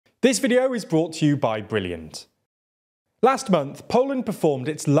This video is brought to you by Brilliant. Last month, Poland performed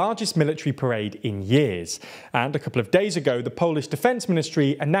its largest military parade in years, and a couple of days ago the Polish Defence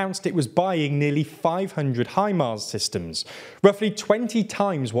Ministry announced it was buying nearly 500 HIMARS systems, roughly 20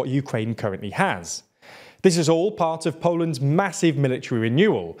 times what Ukraine currently has. This is all part of Poland's massive military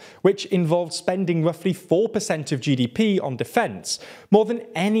renewal, which involved spending roughly 4% of GDP on defence, more than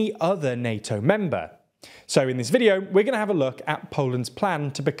any other NATO member. So in this video, we're going to have a look at Poland's plan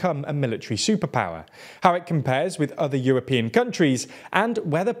to become a military superpower, how it compares with other European countries, and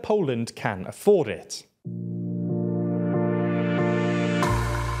whether Poland can afford it.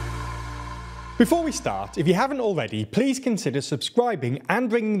 Before we start, if you haven't already, please consider subscribing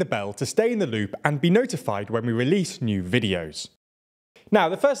and ringing the bell to stay in the loop and be notified when we release new videos. Now,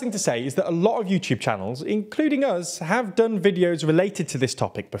 the first thing to say is that a lot of YouTube channels, including us, have done videos related to this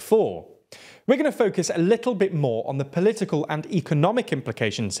topic before. We're going to focus a little bit more on the political and economic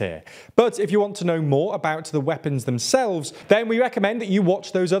implications here, but if you want to know more about the weapons themselves, then we recommend that you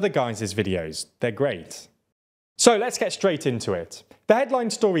watch those other guys' videos. They're great. So let's get straight into it. The headline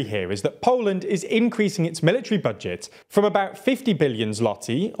story here is that Poland is increasing its military budget from about 50 billion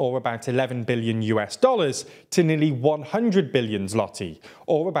zloty, or about 11 billion US dollars, to nearly 100 billion zloty,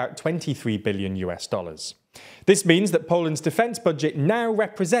 or about 23 billion US dollars. This means that Poland's defence budget now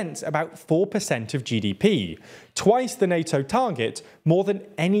represents about 4% of GDP, twice the NATO target, more than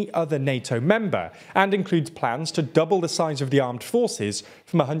any other NATO member, and includes plans to double the size of the armed forces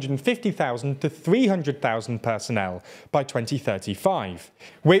from 150,000 to 300,000 personnel by 2035,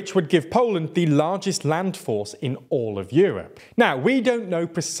 which would give Poland the largest land force in all of Europe. Now, we don't know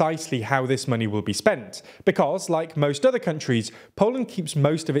precisely how this money will be spent, because, like most other countries, Poland keeps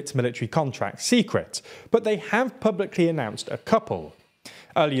most of its military contracts secret, but they have publicly announced a couple.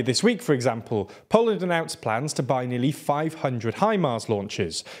 Earlier this week, for example, Poland announced plans to buy nearly 500 HIMARS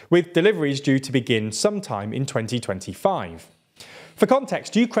launchers, with deliveries due to begin sometime in 2025. For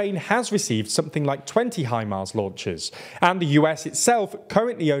context, Ukraine has received something like 20 HIMARS launchers, and the US itself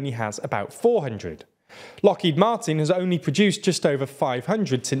currently only has about 400. Lockheed Martin has only produced just over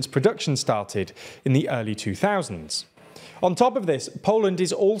 500 since production started in the early 2000s. On top of this, Poland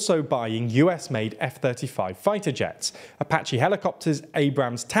is also buying US-made F-35 fighter jets, Apache helicopters,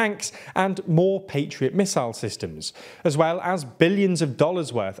 Abrams tanks, and more Patriot missile systems, as well as billions of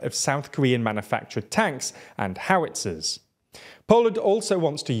dollars worth of South Korean-manufactured tanks and howitzers. Poland also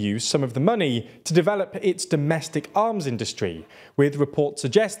wants to use some of the money to develop its domestic arms industry, with reports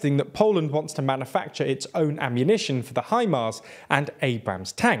suggesting that Poland wants to manufacture its own ammunition for the HIMARS and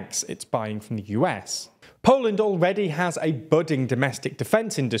Abrams tanks it's buying from the US. Poland already has a budding domestic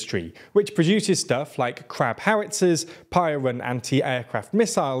defence industry, which produces stuff like Crab howitzers, Pyre-run anti-aircraft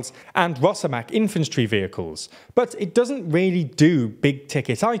missiles, and Rosomak infantry vehicles, but it doesn't really do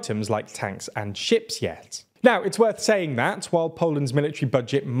big-ticket items like tanks and ships yet. Now, it's worth saying that, while Poland's military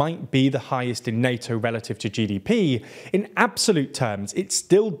budget might be the highest in NATO relative to GDP, in absolute terms it's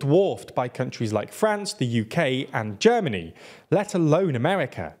still dwarfed by countries like France, the UK and Germany, let alone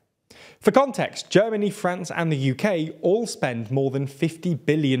America. For context, Germany, France and the UK all spend more than $50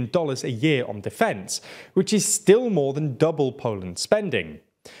 billion a year on defence, which is still more than double Poland's spending.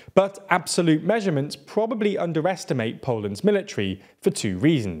 But absolute measurements probably underestimate Poland's military for two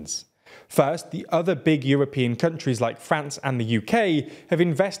reasons. First, the other big European countries like France and the UK have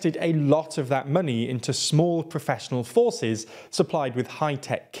invested a lot of that money into small professional forces supplied with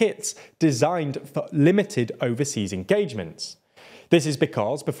high-tech kits designed for limited overseas engagements. This is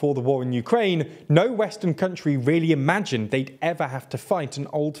because, before the war in Ukraine, no Western country really imagined they'd ever have to fight an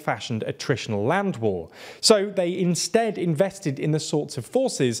old-fashioned attritional land war, so they instead invested in the sorts of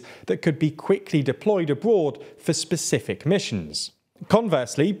forces that could be quickly deployed abroad for specific missions.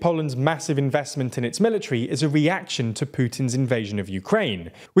 Conversely, Poland's massive investment in its military is a reaction to Putin's invasion of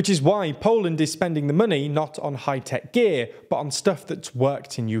Ukraine, which is why Poland is spending the money not on high-tech gear, but on stuff that's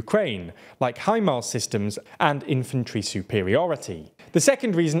worked in Ukraine, like HIMARS systems and infantry superiority. The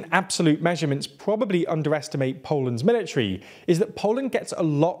second reason absolute measurements probably underestimate Poland's military is that Poland gets a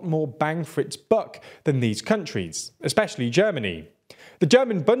lot more bang for its buck than these countries, especially Germany. The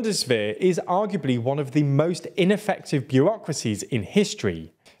German Bundeswehr is arguably one of the most ineffective bureaucracies in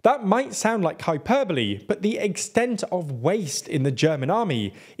history. That might sound like hyperbole, but the extent of waste in the German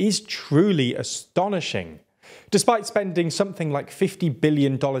army is truly astonishing. Despite spending something like $50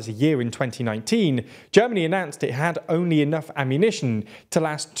 billion a year in 2019, Germany announced it had only enough ammunition to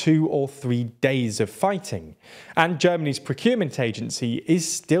last 2 or 3 days of fighting. And Germany's procurement agency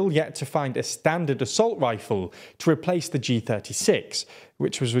is still yet to find a standard assault rifle to replace the G36,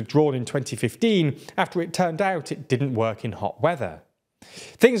 which was withdrawn in 2015 after it turned out it didn't work in hot weather.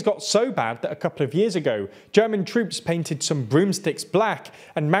 Things got so bad that a couple of years ago, German troops painted some broomsticks black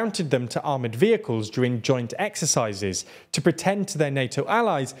and mounted them to armoured vehicles during joint exercises to pretend to their NATO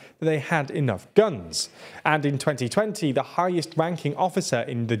allies that they had enough guns. And in 2020, the highest-ranking officer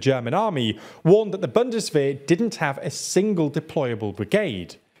in the German army warned that the Bundeswehr didn't have a single deployable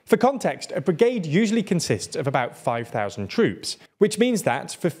brigade. For context, a brigade usually consists of about 5,000 troops, which means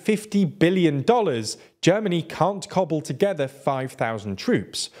that for $50 billion, Germany can't cobble together 5,000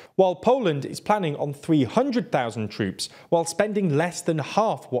 troops, while Poland is planning on 300,000 troops while spending less than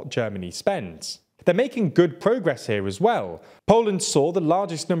half what Germany spends. They're making good progress here as well. Poland saw the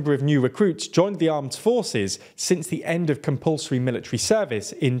largest number of new recruits join the armed forces since the end of compulsory military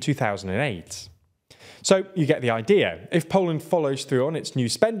service in 2008. So you get the idea. If Poland follows through on its new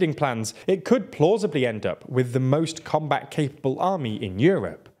spending plans, it could plausibly end up with the most combat-capable army in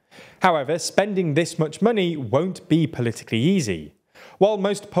Europe. However, spending this much money won't be politically easy. While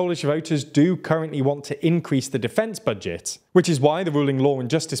most Polish voters do currently want to increase the defence budget, which is why the ruling Law and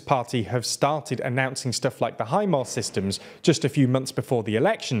Justice Party have started announcing stuff like the HIMARS systems just a few months before the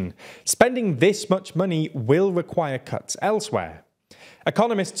election, spending this much money will require cuts elsewhere.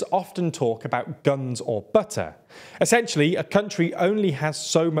 Economists often talk about guns or butter. Essentially, a country only has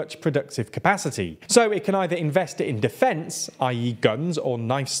so much productive capacity, so it can either invest it in defence, i.e. guns or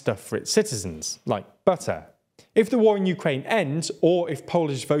nice stuff for its citizens, like butter. If the war in Ukraine ends, or if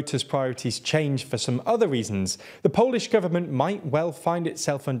Polish voters' priorities change for some other reasons, the Polish government might well find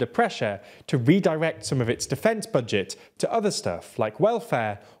itself under pressure to redirect some of its defence budget to other stuff like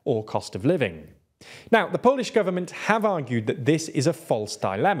welfare or cost of living. Now, the Polish government have argued that this is a false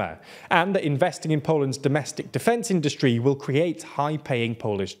dilemma, and that investing in Poland's domestic defence industry will create high-paying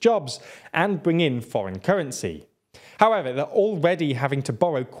Polish jobs and bring in foreign currency. However, they're already having to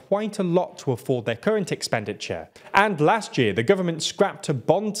borrow quite a lot to afford their current expenditure, and last year the government scrapped a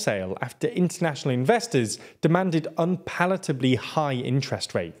bond sale after international investors demanded unpalatably high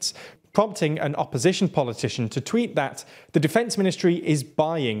interest rates, prompting an opposition politician to tweet that the Defence Ministry is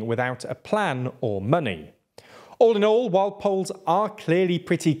buying without a plan or money. All in all, while Poles are clearly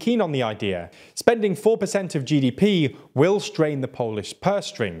pretty keen on the idea, spending 4% of GDP will strain the Polish purse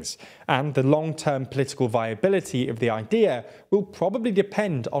strings, and the long-term political viability of the idea will probably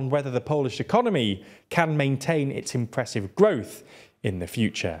depend on whether the Polish economy can maintain its impressive growth in the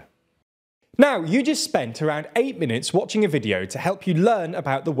future. Now, you just spent around 8 minutes watching a video to help you learn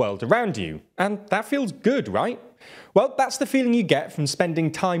about the world around you, and that feels good, right? Well, that's the feeling you get from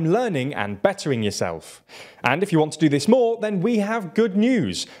spending time learning and bettering yourself. And if you want to do this more, then we have good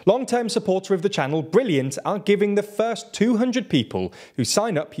news. Long-term supporter of the channel, Brilliant, are giving the first 200 people who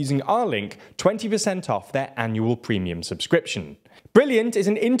sign up using our link 20% off their annual premium subscription. Brilliant is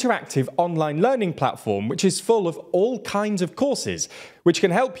an interactive online learning platform which is full of all kinds of courses which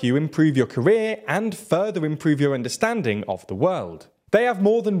can help you improve your career and further improve your understanding of the world. They have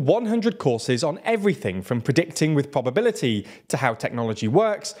more than 100 courses on everything from predicting with probability to how technology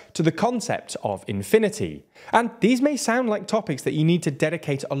works to the concept of infinity. And these may sound like topics that you need to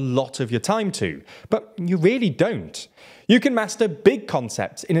dedicate a lot of your time to, but you really don't. You can master big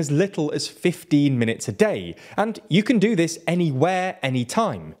concepts in as little as 15 minutes a day, and you can do this anywhere,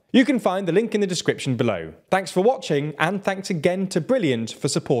 anytime. You can find the link in the description below. Thanks for watching, and thanks again to Brilliant for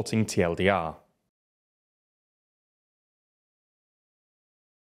supporting TLDR.